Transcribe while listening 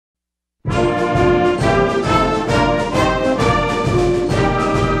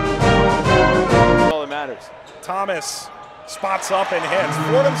Thomas spots up and hits.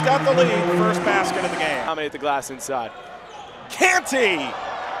 Fordham's got the lead. First basket of the game. Dominate the glass inside. Canty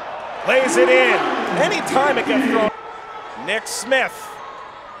lays it in. Anytime it gets thrown. Nick Smith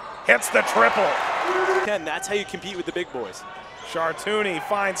hits the triple. Ken, that's how you compete with the big boys. Chartouni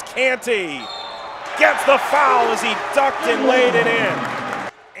finds Canty. Gets the foul as he ducked and laid it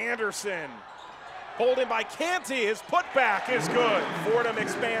in. Anderson pulled in by Canty. His putback is good. Fordham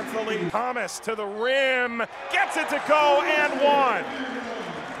expands the lead. Thomas to the rim. Gets it to go and one.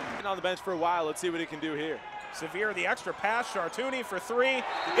 Been on the bench for a while. Let's see what he can do here. Sevier the extra pass. Chartouni for three.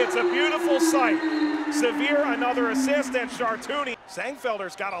 It's a beautiful sight. Sevier another assist and Chartouni.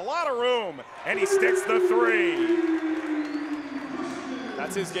 Sangfelder's got a lot of room and he sticks the three.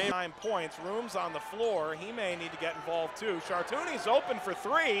 That's his game. 9 points, Room's on the floor. He may need to get involved too. Chartouni's open for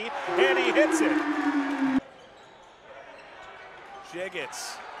three, and he hits it.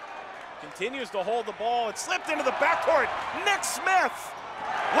 Jiggets continues to hold the ball. It slipped into the backcourt. Nick Smith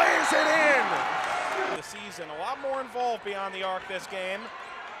lays it in. The season, a lot more involved beyond the arc this game.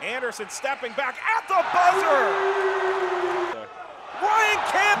 Anderson stepping back at the buzzer. Ryan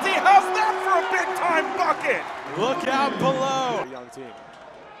Canty has that for a big-time bucket. Look out below. Young team.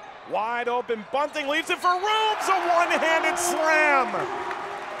 Wide open, Bunting leaves it for Rooms, a one-handed slam.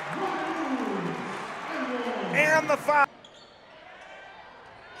 And the foul.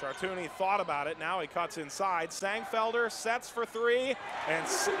 Chartouni thought about it, now he cuts inside. Sangfelder sets for three and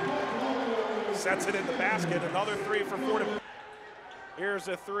sets it in the basket. Another three for Fordham. Here's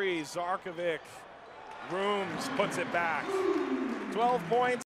a three, Zarkovic. Rooms puts it back. 12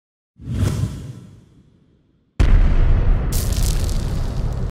 points.